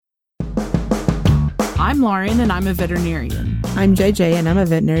I'm Lauren, and I'm a veterinarian. I'm JJ, and I'm a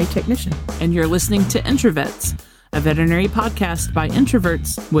veterinary technician. And you're listening to Introvets, a veterinary podcast by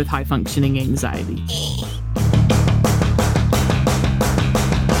introverts with high-functioning anxiety.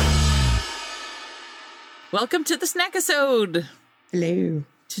 Welcome to the Snackisode! Hello.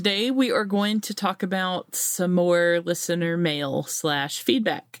 Today we are going to talk about some more listener mail /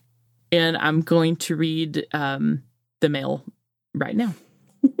 feedback. And I'm going to read the mail right now.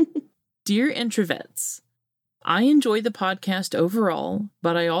 Dear Introvets, I enjoy the podcast overall,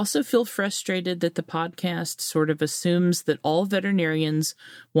 but I also feel frustrated that the podcast sort of assumes that all veterinarians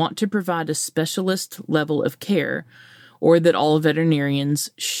want to provide a specialist level of care, or that all veterinarians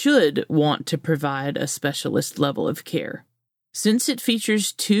should want to provide a specialist level of care. Since it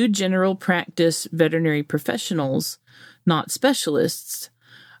features two general practice veterinary professionals, not specialists,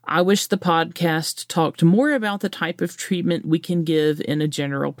 I wish the podcast talked more about the type of treatment we can give in a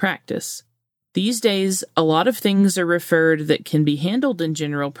general practice. These days, a lot of things are referred that can be handled in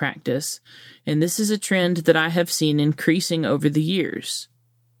general practice, and this is a trend that I have seen increasing over the years.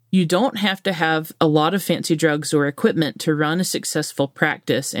 You don't have to have a lot of fancy drugs or equipment to run a successful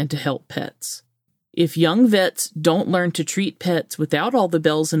practice and to help pets. If young vets don't learn to treat pets without all the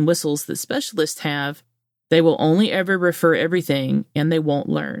bells and whistles that specialists have, they will only ever refer everything, and they won't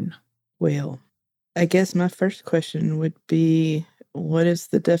learn. Well, I guess my first question would be, what is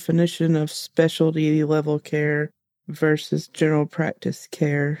the definition of specialty level care versus general practice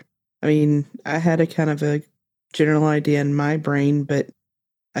care? I mean, I had a kind of a general idea in my brain, but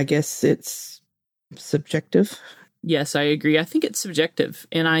I guess it's subjective. Yes, I agree. I think it's subjective,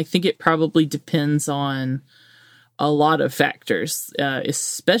 and I think it probably depends on a lot of factors,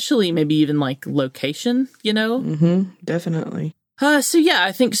 especially maybe even like location, you know? Mm-hmm, definitely. So yeah,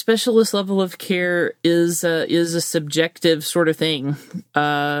 I think specialist level of care is a subjective sort of thing.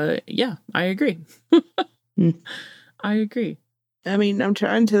 Yeah, I agree. I agree. I mean, I'm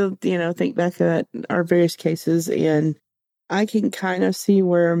trying to, think back at our various cases, and I can kind of see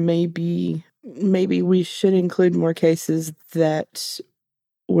where maybe we should include more cases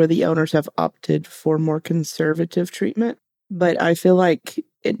where the owners have opted for more conservative treatment. But I feel like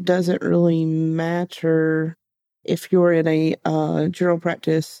it doesn't really matter if you're in a general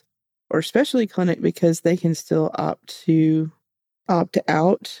practice or specialty clinic, because they can still opt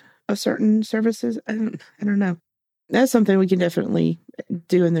out of certain services. I don't know. That's something we can definitely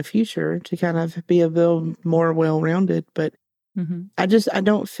do in the future to kind of be a little more well-rounded. But I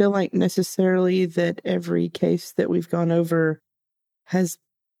don't feel like necessarily that every case that we've gone over has,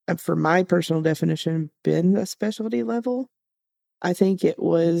 for my personal definition, been a specialty level. I think it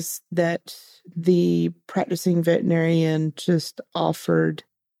was that the practicing veterinarian just offered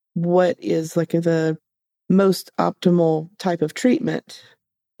what is like the most optimal type of treatment.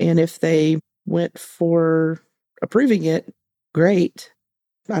 And if they went for approving it, great.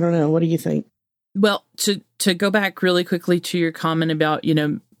 I don't know. What do you think? Well, to go back really quickly to your comment about,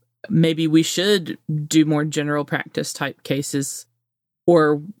 maybe we should do more general practice type cases,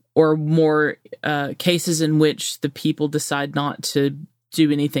 or more cases in which the people decide not to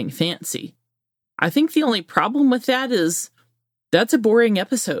do anything fancy. I think the only problem with that is that's a boring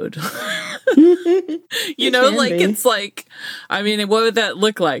episode. It's like, I mean, what would that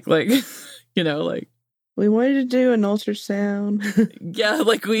look like? Like, we wanted to do an ultrasound. Yeah,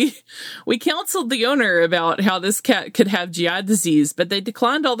 like we counseled the owner about how this cat could have GI disease, but they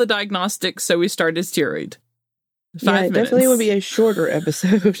declined all the diagnostics, so we started steroid. 5 minutes. Definitely would be a shorter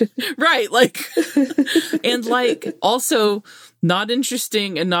episode. Right, and also not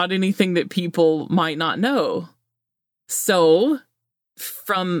interesting and not anything that people might not know. So,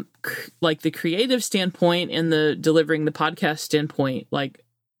 from the creative standpoint and the delivering the podcast standpoint,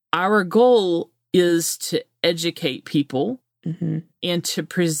 our goal is to educate people and to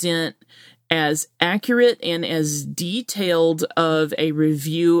present as accurate and as detailed of a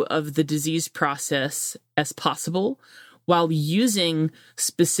review of the disease process as possible, while using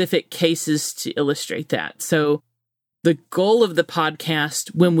specific cases to illustrate that. So the goal of the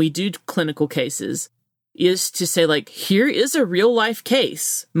podcast, when we do clinical cases, is to say, here is a real life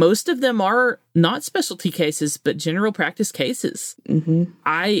case. Most of them are not specialty cases, but general practice cases.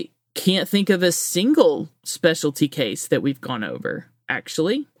 I can't think of a single specialty case that we've gone over,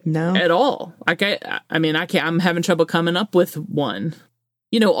 actually. No. At all. I'm having trouble coming up with one.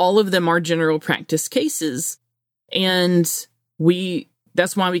 All of them are general practice cases. And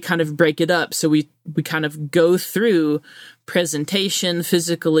that's why we kind of break it up. So we kind of go through presentation,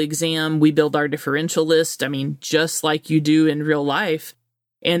 physical exam. We build our differential list. Just like you do in real life.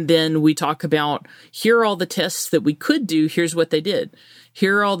 And then we talk about, here are all the tests that we could do. Here's what they did.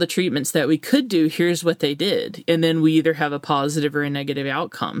 Here are all the treatments that we could do. Here's what they did. And then we either have a positive or a negative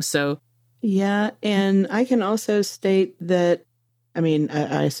outcome. So, yeah. And I can also state that, I mean,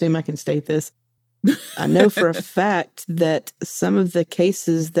 I assume I can state this. I know for a fact that some of the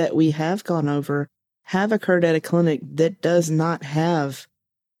cases that we have gone over have occurred at a clinic that does not have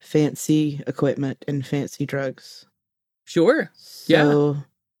fancy equipment and fancy drugs. Sure. So,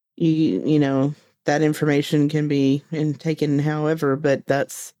 you know, that information can be taken however, but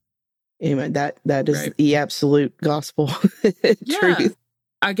that's, anyway, that is right. the absolute gospel truth.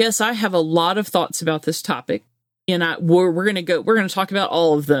 I guess I have a lot of thoughts about this topic, and we're going to talk about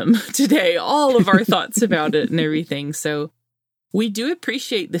all of them today, all of our thoughts about it and everything. So we do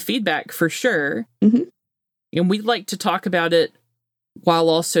appreciate the feedback for sure. Mm-hmm. And we'd like to talk about it while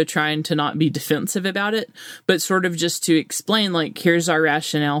also trying to not be defensive about it, but sort of just to explain, like, here's our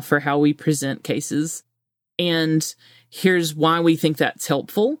rationale for how we present cases, and here's why we think that's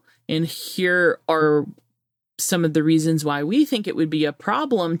helpful, and here are some of the reasons why we think it would be a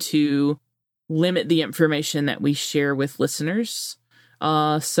problem to limit the information that we share with listeners.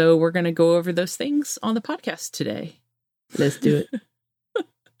 So we're going to go over those things on the podcast today. Let's do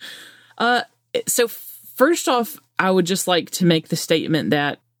it. So first off, I would just like to make the statement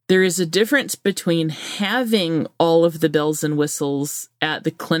that there is a difference between having all of the bells and whistles at the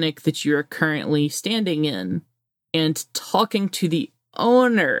clinic that you're currently standing in and talking to the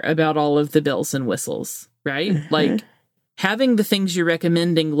owner about all of the bells and whistles, right? Mm-hmm. Like, having the things you're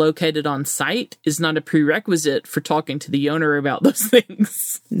recommending located on site is not a prerequisite for talking to the owner about those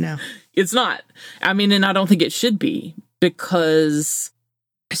things. No. It's not. I mean, and I don't think it should be, because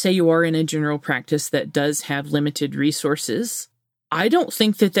say you are in a general practice that does have limited resources. I don't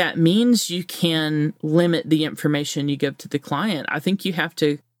think that means you can limit the information you give to the client. I think you have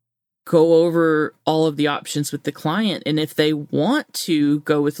to go over all of the options with the client. And if they want to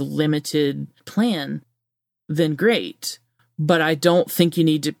go with a limited plan, then great. But I don't think you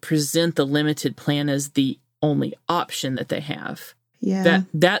need to present the limited plan as the only option that they have. Yeah.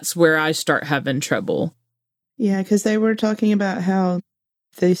 That's where I start having trouble. Yeah, because they were talking about how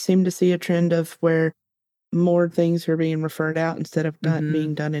they seem to see a trend of where more things are being referred out instead of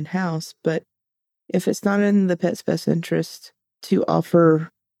being done in-house. But if it's not in the pet's best interest to offer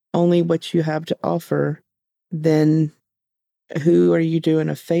only what you have to offer, then who are you doing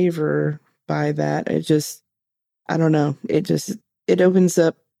a favor by that? It just, I don't know. It opens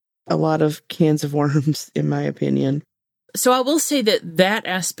up a lot of cans of worms, in my opinion. So I will say that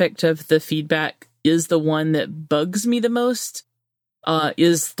aspect of the feedback is the one that bugs me the most.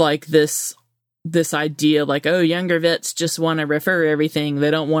 Is like this idea like, oh, younger vets just want to refer everything.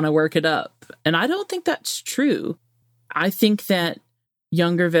 They don't want to work it up. And I don't think that's true. I think that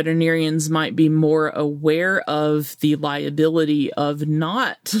younger veterinarians might be more aware of the liability of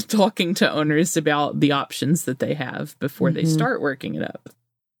not talking to owners about the options that they have before they start working it up.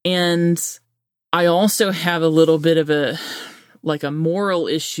 And I also have a little bit of a moral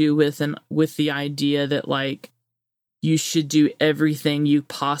issue with the idea that, like, you should do everything you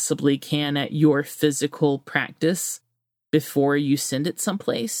possibly can at your physical practice before you send it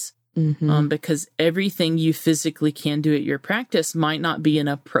someplace. Because everything you physically can do at your practice might not be an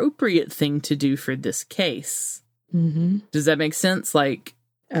appropriate thing to do for this case. Does that make sense? Like,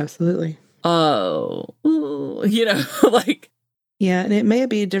 absolutely. Like, yeah, and it may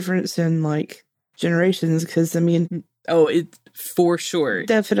be a difference in like generations, because I mean, it for sure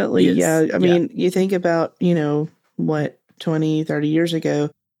definitely is. Yeah. I mean, you think about, what, 20, 30 years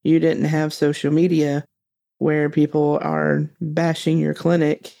ago, you didn't have social media where people are bashing your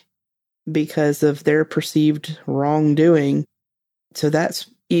clinic because of their perceived wrongdoing. So that's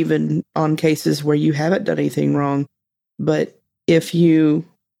even on cases where you haven't done anything wrong. But if you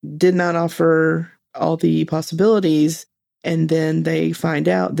did not offer all the possibilities, and then they find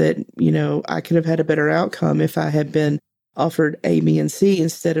out that, I could have had a better outcome if I had been offered A, B, and C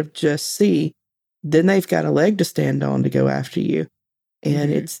instead of just C, then they've got a leg to stand on to go after you.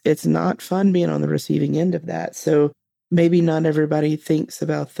 And it's not fun being on the receiving end of that. So maybe not everybody thinks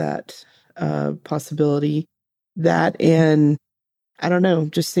about that possibility. That, and I don't know,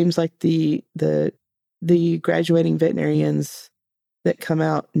 just seems like the graduating veterinarians that come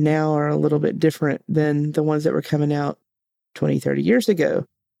out now are a little bit different than the ones that were coming out 20, 30 years ago.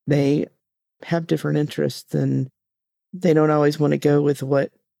 They have different interests, and they don't always want to go with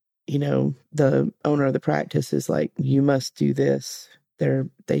what, the owner of the practice is like, you must do this.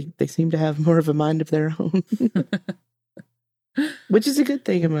 They seem to have more of a mind of their own, which is a good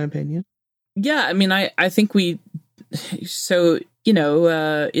thing in my opinion. Yeah. I mean, I think we so,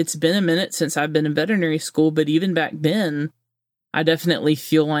 it's been a minute since I've been in veterinary school, but even back then, I definitely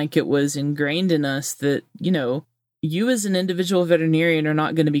feel like it was ingrained in us that, you as an individual veterinarian are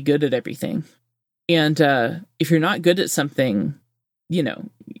not going to be good at everything. And if you're not good at something, you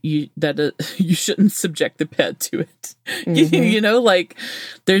shouldn't subject the pet to it. Mm-hmm.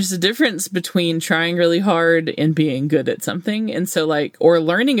 There's a difference between trying really hard and being good at something. And so or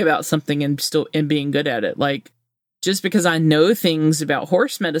learning about something and being good at it. Just because I know things about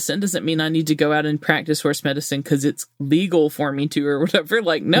horse medicine doesn't mean I need to go out and practice horse medicine because it's legal for me to or whatever.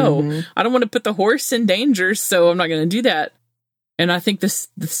 No, mm-hmm. I don't want to put the horse in danger, so I'm not going to do that. And I think the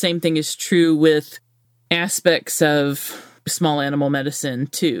same thing is true with aspects of small animal medicine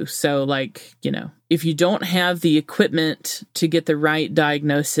too. So if you don't have the equipment to get the right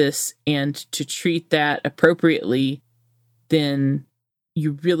diagnosis and to treat that appropriately, then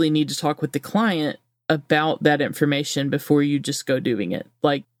you really need to talk with the client about that information before you just go doing it.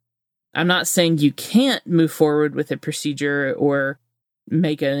 I'm not saying you can't move forward with a procedure or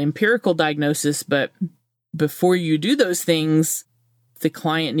make an empirical diagnosis, but before you do those things, the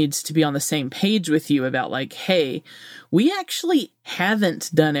client needs to be on the same page with you about hey, we actually haven't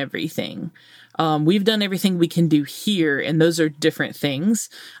done everything. We've done everything we can do here, and those are different things.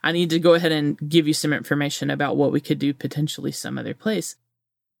 I need to go ahead and give you some information about what we could do potentially some other place.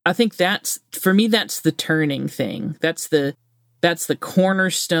 I think for me, that's the turning thing. That's the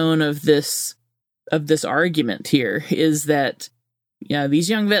cornerstone of this argument here, is that, these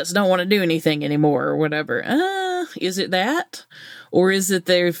young vets don't want to do anything anymore or whatever. Is it that? Or is it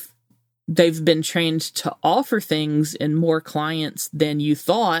they've been trained to offer things and more clients than you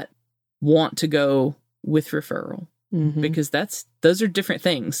thought want to go with referral? Mm-hmm. Because those are different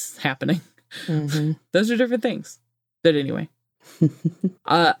things happening. Mm-hmm. Those are different things. But anyway.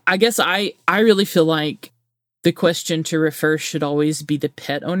 I guess I really feel like the question to refer should always be the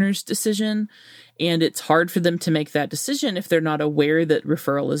pet owner's decision. And it's hard for them to make that decision if they're not aware that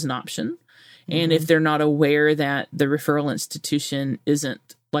referral is an option. Mm-hmm. And if they're not aware that the referral institution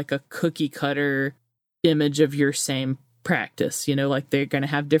isn't like a cookie cutter image of your same practice, they're going to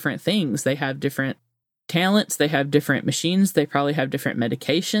have different things. They have different talents. They have different machines. They probably have different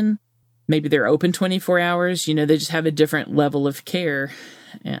medication. Maybe they're open 24 hours. They just have a different level of care.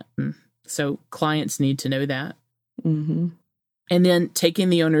 And so clients need to know that. Mm-hmm. And then taking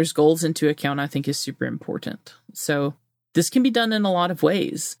the owner's goals into account, I think, is super important. So this can be done in a lot of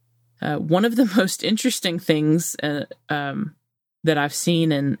ways. One of the most interesting things that I've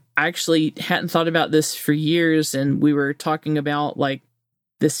seen, and I actually hadn't thought about this for years, and we were talking about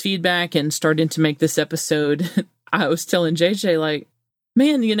this feedback and starting to make this episode, I was telling JJ,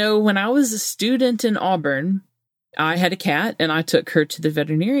 man, when I was a student in Auburn, I had a cat and I took her to the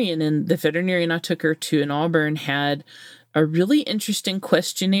veterinarian, and the veterinarian I took her to in Auburn had a really interesting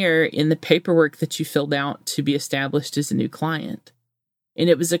questionnaire in the paperwork that you filled out to be established as a new client. And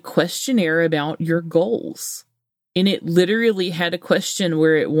it was a questionnaire about your goals. And it literally had a question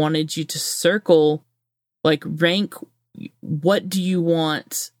where it wanted you to circle, rank, what do you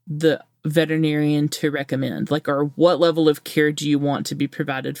want the veterinarian to recommend? Or what level of care do you want to be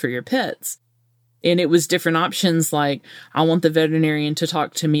provided for your pets? And it was different options I want the veterinarian to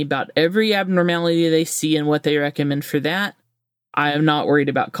talk to me about every abnormality they see and what they recommend for that. I am not worried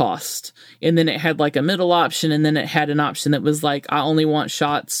about cost. And then it had a middle option, and then it had an option that was I only want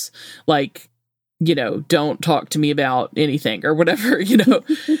shots, don't talk to me about anything or whatever,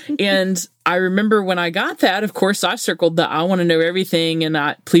 And I remember when I got that, of course, I circled the I want to know everything, and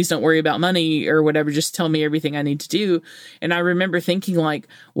please don't worry about money or whatever. Just tell me everything I need to do. And I remember thinking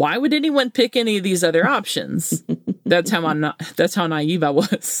why would anyone pick any of these other options? That's how naive I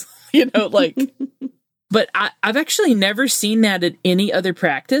was, but I've actually never seen that at any other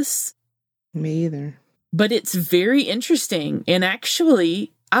practice. Me either. But it's very interesting. And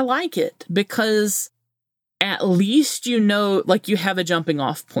actually, I like it because at least you have a jumping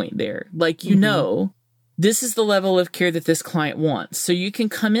off point there. Mm-hmm. This is the level of care that this client wants. So you can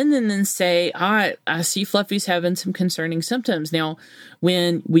come in and then say, I see Fluffy's having some concerning symptoms. Now,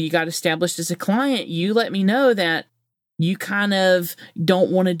 when we got established as a client, you let me know that you kind of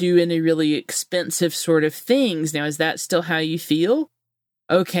don't want to do any really expensive sort of things. Now, is that still how you feel?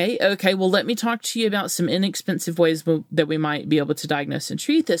 Okay. Well, let me talk to you about some inexpensive ways that we might be able to diagnose and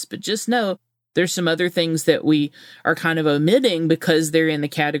treat this. But just know there's some other things that we are kind of omitting because they're in the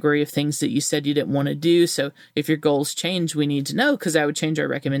category of things that you said you didn't want to do. So if your goals change, we need to know, because that would change our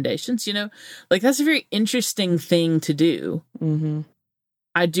recommendations, that's a very interesting thing to do. Mm-hmm.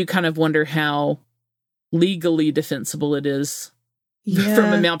 I do kind of wonder how legally defensible it is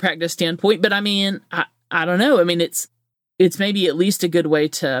from a malpractice standpoint. But I mean, I don't know. I mean, it's maybe at least a good way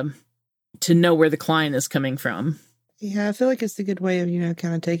to know where the client is coming from. Yeah, I feel like it's a good way of,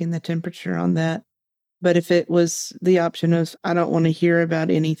 kind of taking the temperature on that. But if it was the option of, I don't want to hear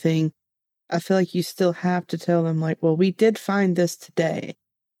about anything, I feel like you still have to tell them, like, well, we did find this today.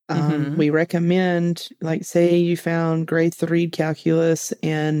 We recommend, like, say you found grade 3 calculus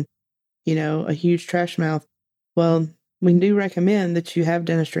and, a huge trash mouth. Well, we do recommend that you have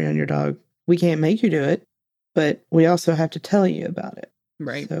dentistry on your dog. We can't make you do it, but we also have to tell you about it.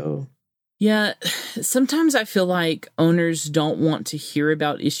 Right. So, yeah, sometimes I feel like owners don't want to hear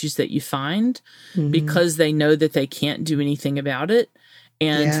about issues that you find because they know that they can't do anything about it,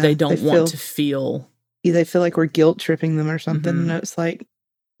 and they don't want to feel... They feel like we're guilt tripping them or something. And it's like,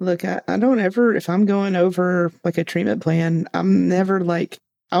 look, I don't ever, if I'm going over like a treatment plan, I'm never like,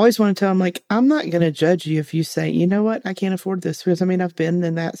 I always want to tell them, like, I'm not going to judge you if you say, you know what, I can't afford this, because I've been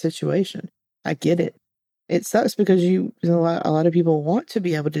in that situation. I get it. It sucks because a lot of people want to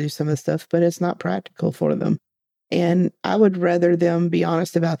be able to do some of the stuff, but it's not practical for them. And I would rather them be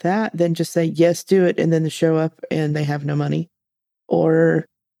honest about that than just say, yes, do it. And then they show up and they have no money. Or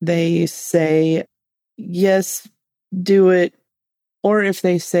they say, yes, do it. Or if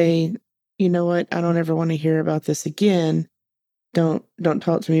they say, you know what, I don't ever want to hear about this again. Don't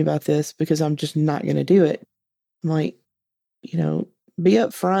talk to me about this because I'm just not going to do it. I'm like, be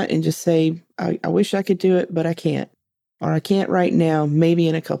upfront and just say, I wish I could do it, but I can't. Or I can't right now, maybe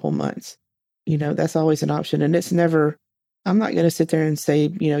in a couple months. That's always an option. And it's never, I'm not going to sit there and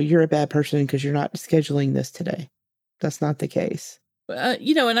say, you're a bad person because you're not scheduling this today. That's not the case.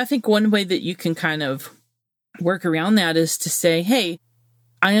 And I think one way that you can kind of work around that is to say, hey,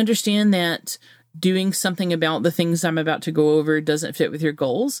 I understand that doing something about the things I'm about to go over doesn't fit with your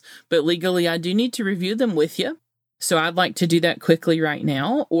goals, but legally I do need to review them with you. So I'd like to do that quickly right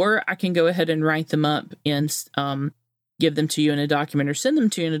now, or I can go ahead and write them up and give them to you in a document or send them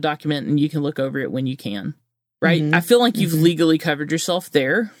to you in a document, and you can look over it when you can. Right? I feel like you've legally covered yourself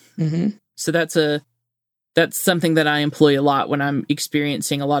there. So that's something that I employ a lot when I'm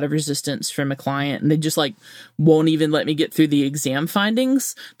experiencing a lot of resistance from a client and they just like won't even let me get through the exam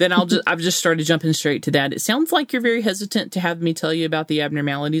findings. Then I've just started jumping straight to that. It sounds like you're very hesitant to have me tell you about the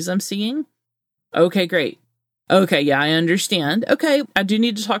abnormalities I'm seeing. Okay, great. Okay, yeah, I understand. Okay, I do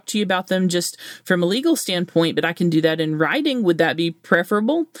need to talk to you about them just from a legal standpoint, but I can do that in writing. Would that be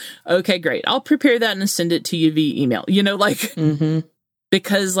preferable? Okay, great. I'll prepare that and send it to you via email.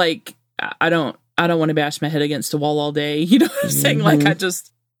 Because like I don't want to bash my head against a wall all day. You know what I'm saying? Like I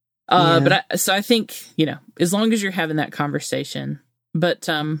just, so I think, as long as you're having that conversation, but,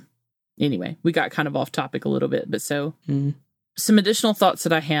 anyway, we got kind of off topic a little bit, but so some additional thoughts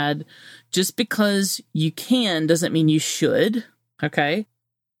that I had, just because you can doesn't mean you should. Okay.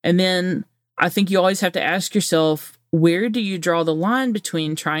 And then I think you always have to ask yourself, where do you draw the line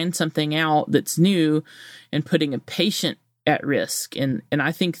between trying something out that's new and putting a patient at risk? And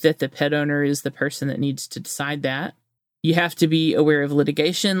I think that the pet owner is the person that needs to decide that. You have to be aware of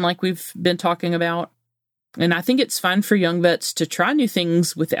litigation like we've been talking about. And I think it's fine for young vets to try new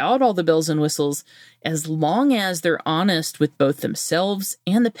things without all the bells and whistles, as long as they're honest with both themselves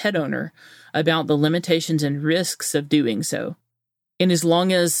and the pet owner about the limitations and risks of doing so. And as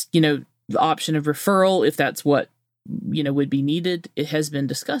long as, the option of referral, if that's what, would be needed, it has been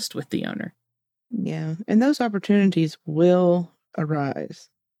discussed with the owner. Yeah. And those opportunities will arise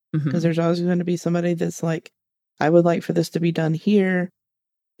because there's always going to be somebody that's like, I would like for this to be done here.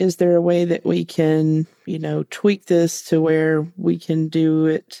 Is there a way that we can, tweak this to where we can do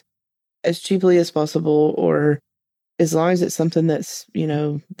it as cheaply as possible, or as long as it's something that's,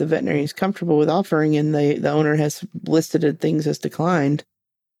 the veterinarian is comfortable with offering and the owner has listed things as declined,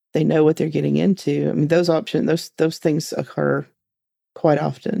 they know what they're getting into. I mean, those options, those things occur quite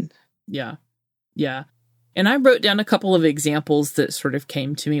often. Yeah. Yeah. And I wrote down a couple of examples that sort of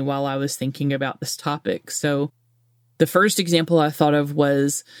came to me while I was thinking about this topic. So the first example I thought of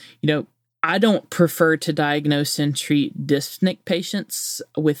was, I don't prefer to diagnose and treat dyspneic patients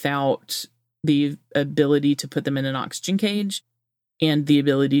without the ability to put them in an oxygen cage and the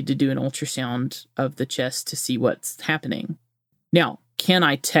ability to do an ultrasound of the chest to see what's happening. Now, can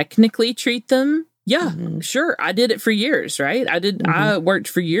I technically treat them? Yeah, sure. I did it for years, right? I worked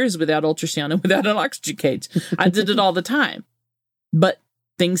for years without ultrasound and without an oxygen cage. I did it all the time. But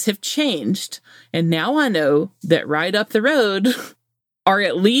things have changed. And now I know that right up the road are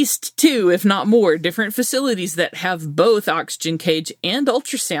at least 2, if not more, different facilities that have both oxygen cage and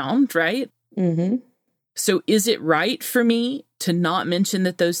ultrasound, right? So is it right for me to not mention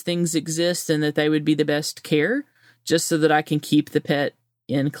that those things exist and that they would be the best care just so that I can keep the pet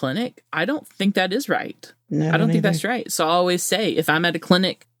in clinic, I don't think that is right. No, I don't think that's right. So I always say, if I'm at a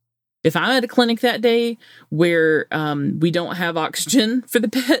clinic that day where we don't have oxygen for the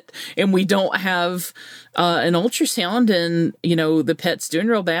pet and we don't have an ultrasound and, the pet's doing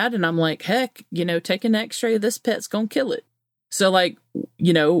real bad, and I'm like, heck, take an x-ray, this pet's going to kill it. So like,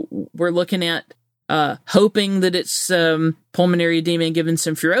 we're looking at hoping that it's pulmonary edema and giving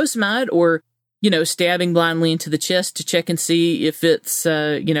some furosemide, or, stabbing blindly into the chest to check and see if it's,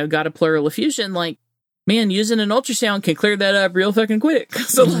 got a pleural effusion. Like, man, using an ultrasound can clear that up real fucking quick.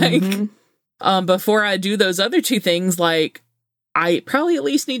 So like, before I do those other two things, like, I probably at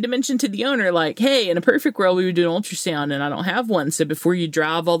least need to mention to the owner, like, hey, in a perfect world, we would do an ultrasound and I don't have one. So before you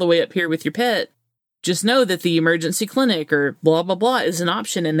drive all the way up here with your pet, just know that the emergency clinic or blah, blah, blah is an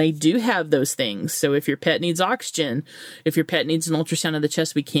option. And they do have those things. So if your pet needs oxygen, if your pet needs an ultrasound of the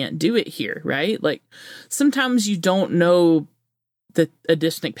chest, we can't do it here, right? Like, sometimes you don't know that a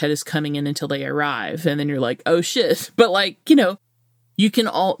dyspneic pet is coming in until they arrive. And then you're like, oh shit. But like,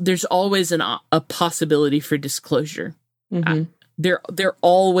 there's always a possibility for disclosure. There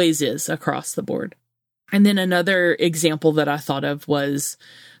always is across the board. And then another example that I thought of was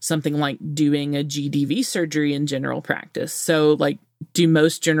something like doing a GDV surgery in general practice. So like, do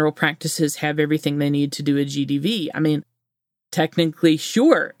most general practices have everything they need to do a GDV? I mean, technically,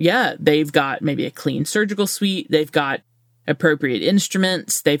 sure. Yeah. They've got maybe a clean surgical suite. They've got appropriate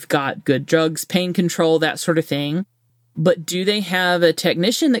instruments. They've got good drugs, pain control, that sort of thing. But do they have a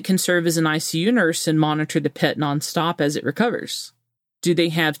technician that can serve as an ICU nurse and monitor the pet nonstop as it recovers? Do they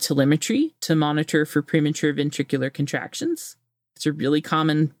have telemetry to monitor for premature ventricular contractions? It's a really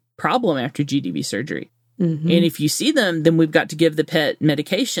common problem after GDV surgery. And if you see them, then we've got to give the pet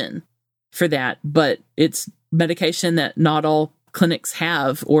medication for that. But it's medication that not all clinics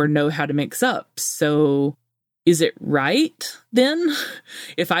have or know how to mix up. So is it right then,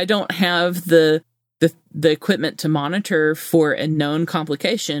 if I don't have the equipment to monitor for a known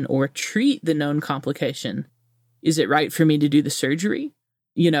complication or treat the known complication, is it right for me to do the surgery?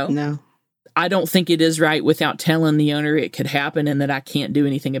 No. I don't think it is right without telling the owner it could happen and that I can't do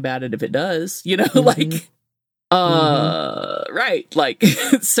anything about it if it does, right. Like,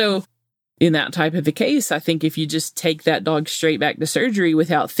 so in that type of a case, I think if you just take that dog straight back to surgery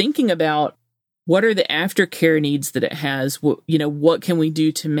without thinking about what are the aftercare needs that it has, what can we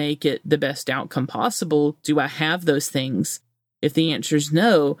do to make it the best outcome possible? Do I have those things? If the answer is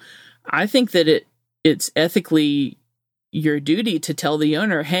no, I think that it's ethically your duty to tell the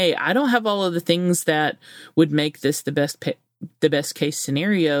owner, hey, I don't have all of the things that would make this the best case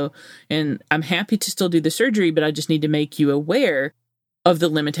scenario, and I'm happy to still do the surgery, but I just need to make you aware of the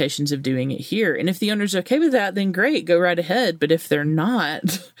limitations of doing it here. And if the owner's okay with that, then great, go right ahead. But if they're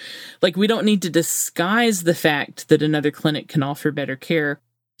not, like, we don't need to disguise the fact that another clinic can offer better care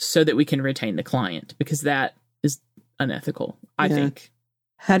so that we can retain the client, because that is unethical, I think.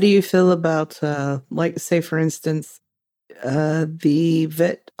 How do you feel about, like, say, for instance, the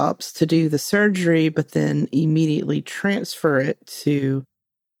vet opts to do the surgery, but then immediately transfer it to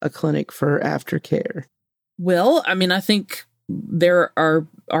a clinic for aftercare? Well, I mean, I think there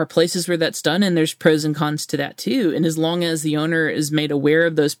are places where that's done, and there's pros and cons to that too. And as long as the owner is made aware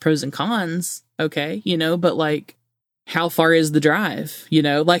of those pros and cons, okay, but like, how far is the drive?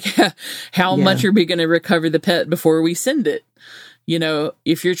 Like, how much are we going to recover the pet before we send it?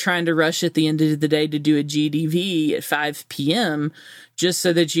 If you're trying to rush at the end of the day to do a GDV at 5 p.m. just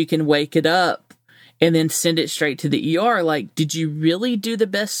so that you can wake it up and then send it straight to the ER, like, did you really do the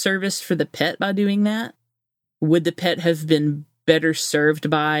best service for the pet by doing that? Would the pet have been better served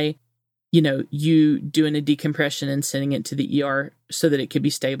by, you doing a decompression and sending it to the ER so that it could be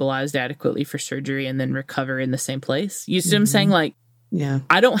stabilized adequately for surgery and then recover in the same place? You see what I'm saying? Like, yeah,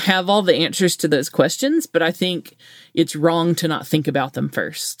 I don't have all the answers to those questions, but I think it's wrong to not think about them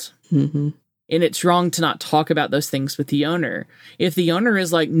first. And it's wrong to not talk about those things with the owner. If the owner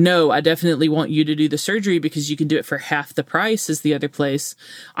is like, no, I definitely want you to do the surgery because you can do it for half the price as the other place,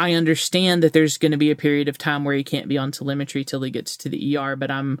 I understand that there's going to be a period of time where he can't be on telemetry till he gets to the ER,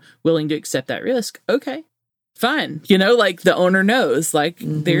 but I'm willing to accept that risk. Okay, fine. Like, the owner knows, like,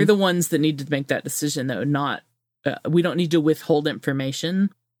 they're the ones that need to make that decision, though, not, we don't need to withhold information,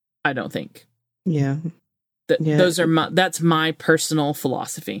 I don't think. Yeah. That's my personal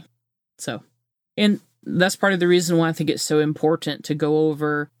philosophy. So, and that's part of the reason why I think it's so important to go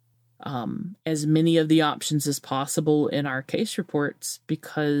over as many of the options as possible in our case reports,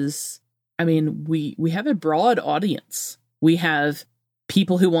 because, I mean, we have a broad audience. We have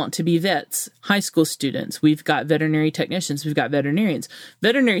people who want to be vets, high school students. We've got veterinary technicians. We've got veterinarians.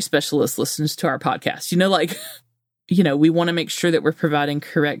 Veterinary specialists listens to our podcast. Like, we want to make sure that we're providing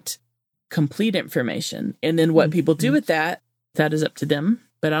correct, complete information. And then what people do with that is up to them.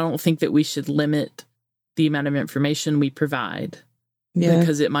 But I don't think that we should limit the amount of information we provide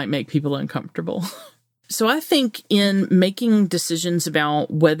because it might make people uncomfortable. So I think in making decisions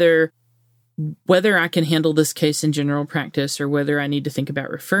about whether I can handle this case in general practice or whether I need to think about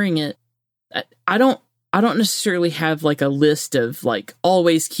referring it, I don't necessarily have like a list of like,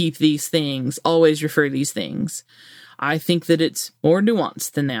 always keep these things, always refer these things. I think that it's more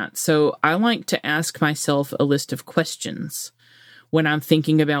nuanced than that. So I like to ask myself a list of questions when I'm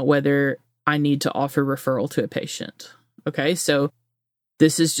thinking about whether I need to offer referral to a patient. Okay, so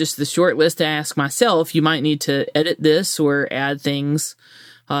this is just the short list to ask myself. You might need to edit this or add things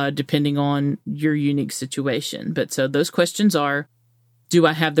depending on your unique situation. But so those questions are, do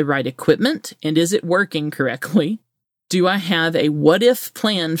I have the right equipment and is it working correctly? Do I have a what-if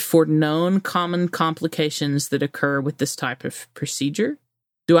plan for known common complications that occur with this type of procedure?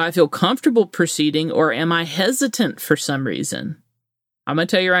 Do I feel comfortable proceeding or am I hesitant for some reason? I'm going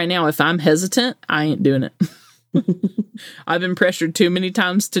to tell you right now, if I'm hesitant, I ain't doing it. I've been pressured too many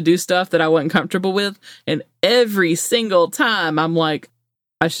times to do stuff that I wasn't comfortable with. And every single time I'm like,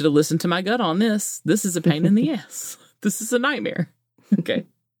 I should have listened to my gut on this. This is a pain in the ass. This is a nightmare. Okay.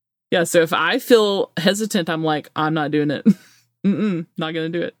 Yeah. So if I feel hesitant, I'm like, I'm not doing it. Not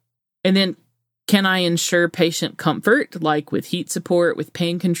going to do it. And then can I ensure patient comfort, like with heat support, with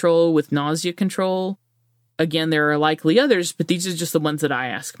pain control, with nausea control? Again, there are likely others, but these are just the ones that I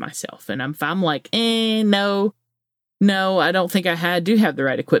ask myself. And if I'm like, no, I don't think I do have the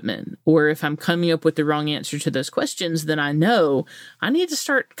right equipment. Or if I'm coming up with the wrong answer to those questions, then I know I need to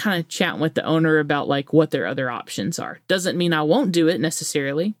start kind of chatting with the owner about like what their other options are. Doesn't mean I won't do it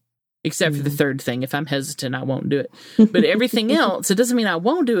necessarily, except for the third thing. If I'm hesitant, I won't do it. But everything else, it doesn't mean I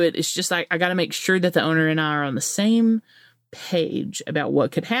won't do it. It's just like I got to make sure that the owner and I are on the same page about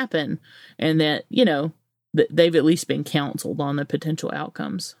what could happen and that, they've at least been counseled on the potential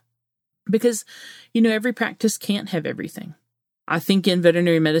outcomes. Because, every practice can't have everything. I think in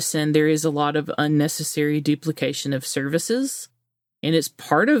veterinary medicine, there is a lot of unnecessary duplication of services. And it's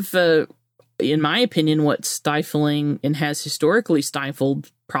part of, in my opinion, what's stifling and has historically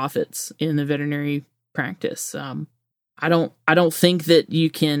stifled profits in the veterinary practice. I don't think that you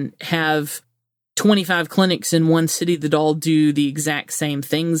can have 25 clinics in one city that all do the exact same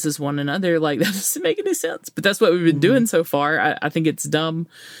things as one another. Like, that doesn't make any sense. But that's what we've been doing so far. I think it's dumb.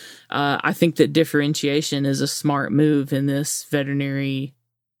 I think that differentiation is a smart move in this veterinary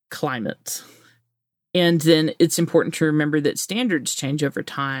climate. And then it's important to remember that standards change over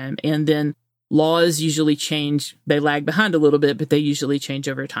time. And then laws usually change. They lag behind a little bit, but they usually change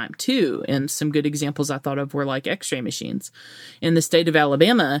over time too. And some good examples I thought of were like x-ray machines. In the state of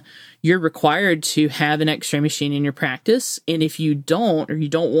Alabama, you're required to have an x-ray machine in your practice. And if you don't, or you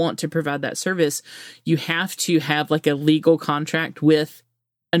don't want to provide that service, you have to have like a legal contract with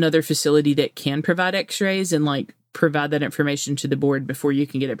another facility that can provide x-rays and like provide that information to the board before you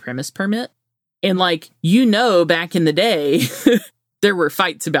can get a premise permit. And like, back in the day, there were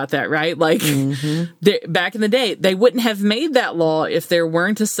fights about that, right? Like back in the day, they wouldn't have made that law if there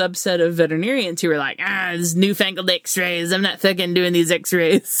weren't a subset of veterinarians who were like, this newfangled x-rays. I'm not fucking doing these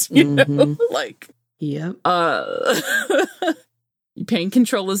x-rays. Like, yep. Pain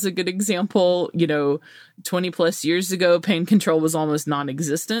control is a good example. 20 plus years ago, pain control was almost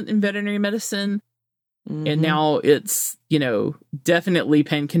non-existent in veterinary medicine. And now it's, definitely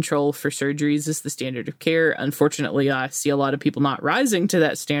pain control for surgeries is the standard of care. Unfortunately, I see a lot of people not rising to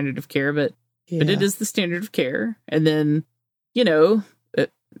that standard of care, but it is the standard of care. And then,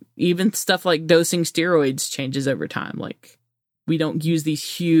 even stuff like dosing steroids changes over time. Like, we don't use these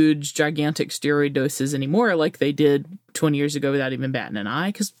huge, gigantic steroid doses anymore like they did 20 years ago without even batting an eye,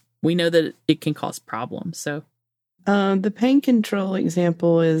 because we know that it can cause problems. So the pain control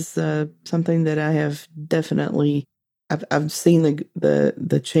example is something that I have definitely, I've seen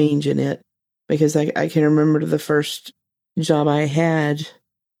the change in it, because I can remember the first job I had,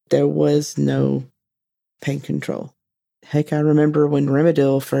 there was no pain control. Heck, I remember when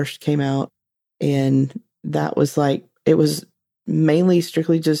Rimadyl first came out, and that was like, it was mainly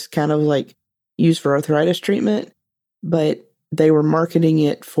strictly just kind of like used for arthritis treatment, but they were marketing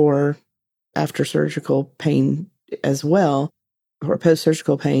it for after surgical pain as well, or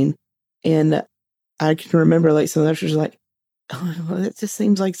post-surgical pain. And I can remember like some doctors were like, well, it just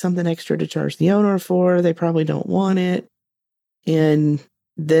seems like something extra to charge the owner for. They probably don't want it. And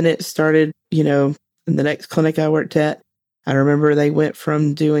then it started, in the next clinic I worked at, I remember they went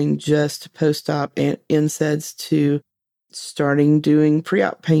from doing just post-op and NSAIDs to starting doing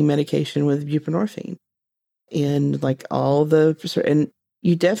pre-op pain medication with buprenorphine. and like and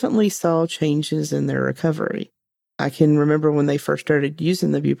you definitely saw changes in their recovery. I can remember when they first started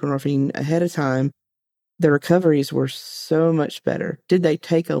using the buprenorphine ahead of time, the recoveries were so much better. Did they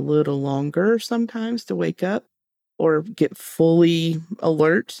take a little longer sometimes to wake up or get fully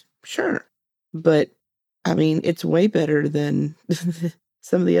alert? Sure. But I mean, it's way better than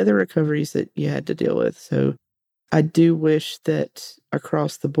some of the other recoveries that you had to deal with. So I do wish that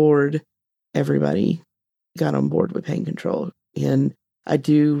across the board, everybody got on board with pain control. And I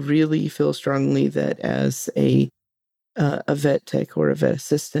do really feel strongly that as a vet tech or a vet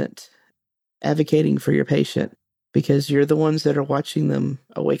assistant, advocating for your patient, because you're the ones that are watching them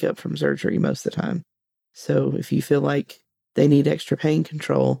wake up from surgery most of the time. So if you feel like they need extra pain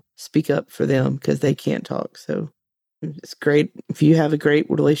control, speak up for them because they can't talk. So it's great if you have a great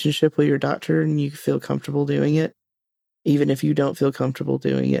relationship with your doctor and you feel comfortable doing it. Even if you don't feel comfortable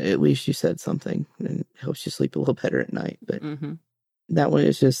doing it, at least you said something and it helps you sleep a little better at night. But that one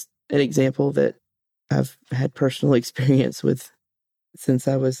is just an example that I've had personal experience with since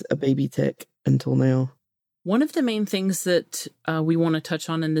I was a baby tech until now. One of the main things that we want to touch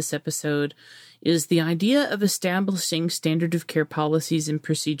on in this episode is the idea of establishing standard of care policies and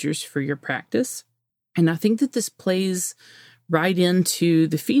procedures for your practice. And I think that this plays right into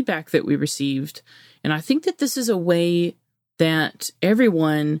the feedback that we received. And I think that this is a way that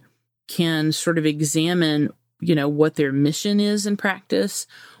everyone can sort of examine, what their mission is in practice,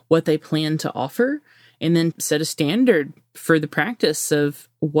 what they plan to offer, and then set a standard for the practice of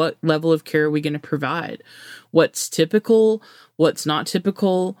what level of care are we going to provide, what's typical, what's not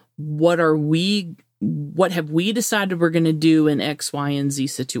typical, what have we decided we're going to do in X, Y, and Z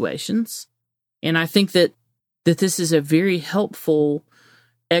situations. And I think that this is a very helpful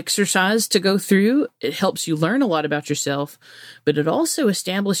exercise to go through. It helps you learn a lot about yourself, but it also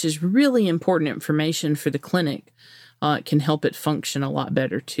establishes really important information for the clinic. It can help it function a lot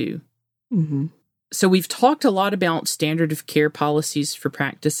better too. Mm-hmm. So we've talked a lot about standard of care policies for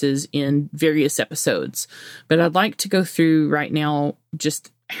practices in various episodes, but I'd like to go through right now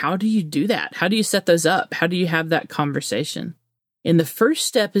just how do you do that? How do you set those up? How do you have that conversation? And the first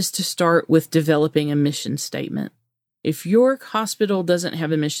step is to start with developing a mission statement. If your hospital doesn't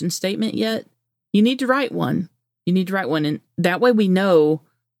have a mission statement yet, you need to write one. And that way we know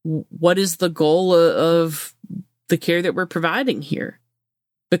what is the goal of the care that we're providing here.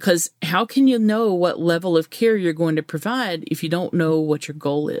 Because how can you know what level of care you're going to provide if you don't know what your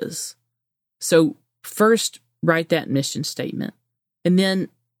goal is? So first, write that mission statement. And then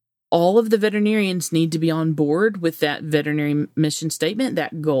all of the veterinarians need to be on board with that veterinary mission statement,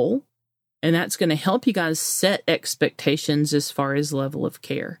 that goal. And that's going to help you guys set expectations as far as level of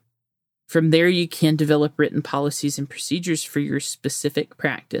care. From there, you can develop written policies and procedures for your specific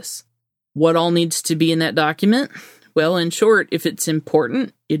practice. What all needs to be in that document? Well, in short, if it's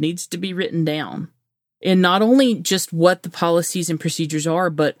important, it needs to be written down. And not only just what the policies and procedures are,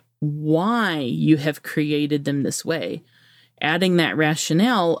 but why you have created them this way. Adding that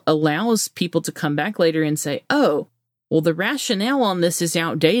rationale allows people to come back later and say, oh, well, the rationale on this is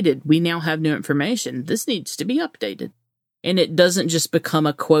outdated. We now have new information. This needs to be updated. And it doesn't just become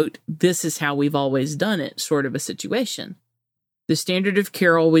a quote, this is how we've always done it, sort of a situation. The standard of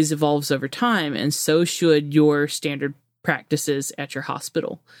care always evolves over time, and so should your standard practices at your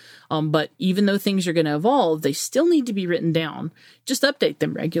hospital. But even though things are going to evolve, they still need to be written down. Just update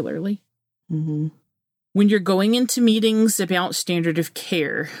them regularly. Mm-hmm. When you're going into meetings about standard of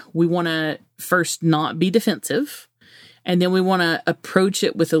care, we want to first not be defensive, and then we want to approach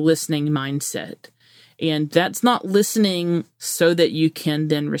it with a listening mindset. And that's not listening so that you can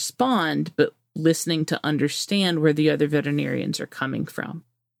then respond, but listening to understand where the other veterinarians are coming from.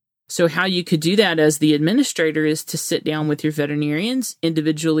 So how you could do that as the administrator is to sit down with your veterinarians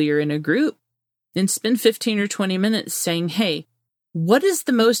individually or in a group and spend 15 or 20 minutes saying, hey, what is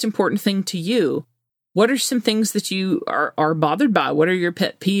the most important thing to you? What are some things that you are bothered by? What are your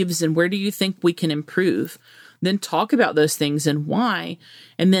pet peeves and where do you think we can improve? Then talk about those things and why.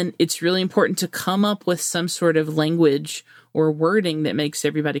 And then it's really important to come up with some sort of language or wording that makes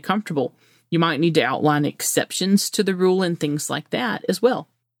everybody comfortable. You might need to outline exceptions to the rule and things like that as well.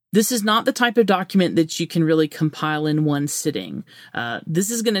 This is not the type of document that you can really compile in one sitting. This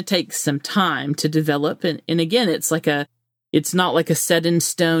is going to take some time to develop. And again, it's not like a set in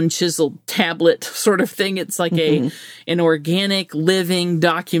stone chiseled tablet sort of thing. It's like an organic living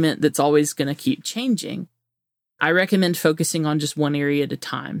document that's always going to keep changing. I recommend focusing on just one area at a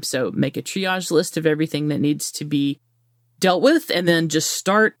time. So make a triage list of everything that needs to be dealt with and then just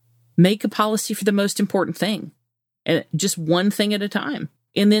make a policy for the most important thing and just one thing at a time.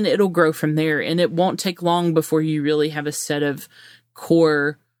 And then it'll grow from there. And it won't take long before you really have a set of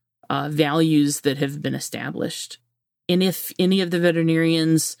core values that have been established. And if any of the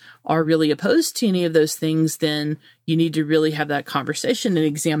veterinarians are really opposed to any of those things, then you need to really have that conversation and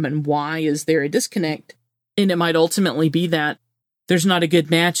examine why is there a disconnect. And it might ultimately be that there's not a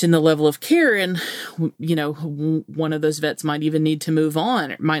good match in the level of care. And, one of those vets might even need to move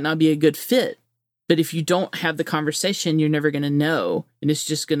on. It might not be a good fit. But if you don't have the conversation, you're never going to know. And it's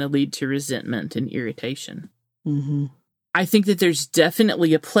just going to lead to resentment and irritation. Mm-hmm. I think that there's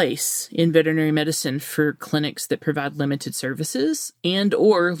definitely a place in veterinary medicine for clinics that provide limited services and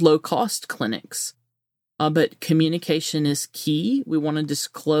or low-cost clinics. But communication is key. We want to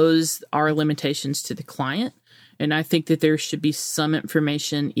disclose our limitations to the client. And I think that there should be some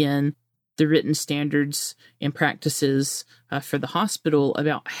information in the written standards and practices for the hospital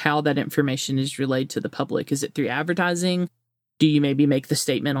about how that information is relayed to the public. Is it through advertising? Do you maybe make the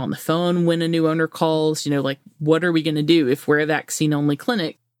statement on the phone when a new owner calls? What are we going to do if we're a vaccine-only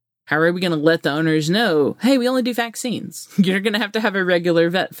clinic? How are we going to let the owners know, hey, we only do vaccines? You're going to have a regular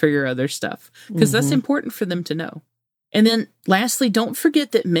vet for your other stuff because that's important for them to know. And then lastly, don't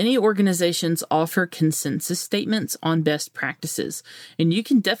forget that many organizations offer consensus statements on best practices, and you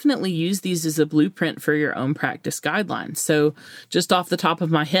can definitely use these as a blueprint for your own practice guidelines. So just off the top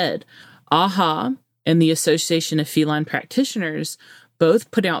of my head, AAHA and the Association of Feline Practitioners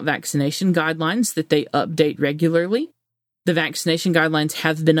both put out vaccination guidelines that they update regularly. The vaccination guidelines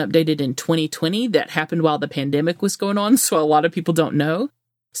have been updated in 2020. That happened while the pandemic was going on, so a lot of people don't know.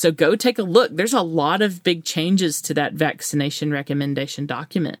 So go take a look. There's a lot of big changes to that vaccination recommendation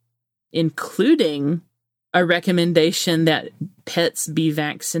document, including a recommendation that pets be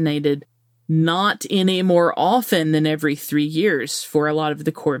vaccinated not any more often than every 3 years for a lot of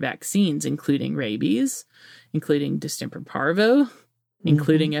the core vaccines, including rabies, including distemper parvo,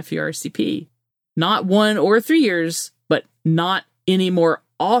 including FERCP. Not 1 or 3 years, but not any more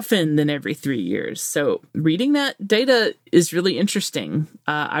often than every 3 years. So reading that data is really interesting.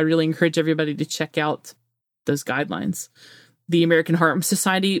 I really encourage everybody to check out those guidelines. The American Heart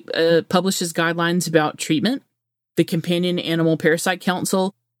Society publishes guidelines about treatment. The Companion Animal Parasite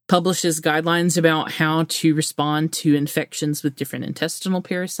Council publishes guidelines about how to respond to infections with different intestinal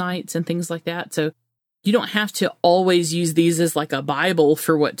parasites and things like that. So you don't have to always use these as like a Bible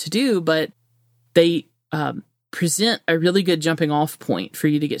for what to do, but they present a really good jumping off point for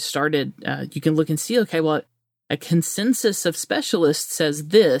you to get started. You can look and see, okay, well, a consensus of specialists says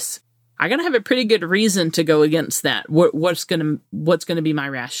this. I gotta have a pretty good reason to go against that. What's gonna be my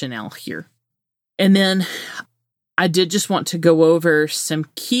rationale here? And then I did just want to go over some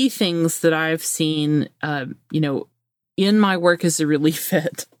key things that I've seen, in my work as a relief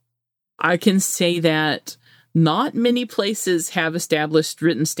vet. I can say that not many places have established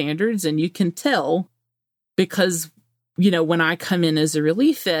written standards, and you can tell because, when I come in as a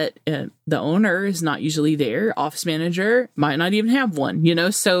relief vet, the owner is not usually there. Office manager might not even have one,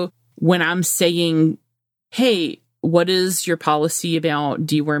 So when I'm saying, hey, what is your policy about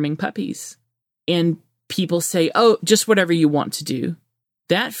deworming puppies? And people say, oh, just whatever you want to do.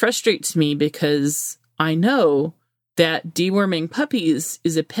 That frustrates me because I know that deworming puppies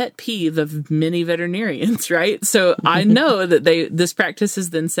is a pet peeve of many veterinarians, right? So I know that this practice has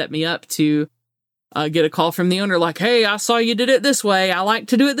then set me up to get a call from the owner like, hey, I saw you did it this way. I like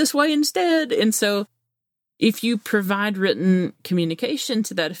to do it this way instead. And so if you provide written communication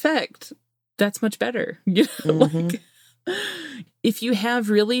to that effect, that's much better. If you have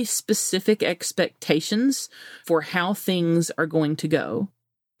really specific expectations for how things are going to go,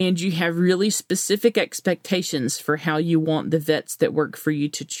 and you have really specific expectations for how you want the vets that work for you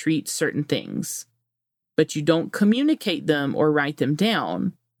to treat certain things, but you don't communicate them or write them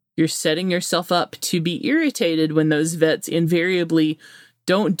down, you're setting yourself up to be irritated when those vets invariably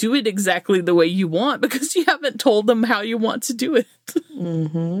don't do it exactly the way you want because you haven't told them how you want to do it.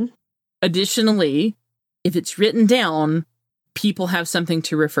 Additionally, if it's written down, people have something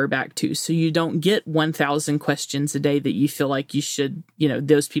to refer back to. So you don't get 1,000 questions a day that you feel like you should,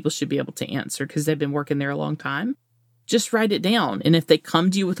 those people should be able to answer because they've been working there a long time. Just write it down. And if they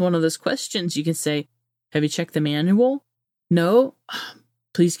come to you with one of those questions, you can say, have you checked the manual? No?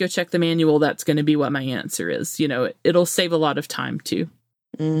 Please go check the manual. That's going to be what my answer is. It'll save a lot of time too.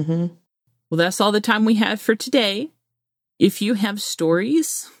 Well, that's all the time we have for today. If you have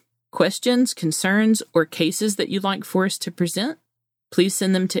stories, questions, concerns, or cases that you'd like for us to present, please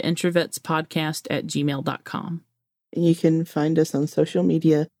send them to introvetspodcast@gmail.com. You can find us on social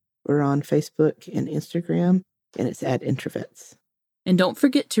media. We're on Facebook and Instagram, and it's @introvets. And don't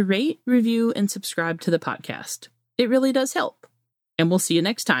forget to rate, review, and subscribe to the podcast. It really does help. And we'll see you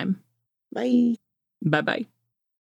next time. Bye. Bye-bye.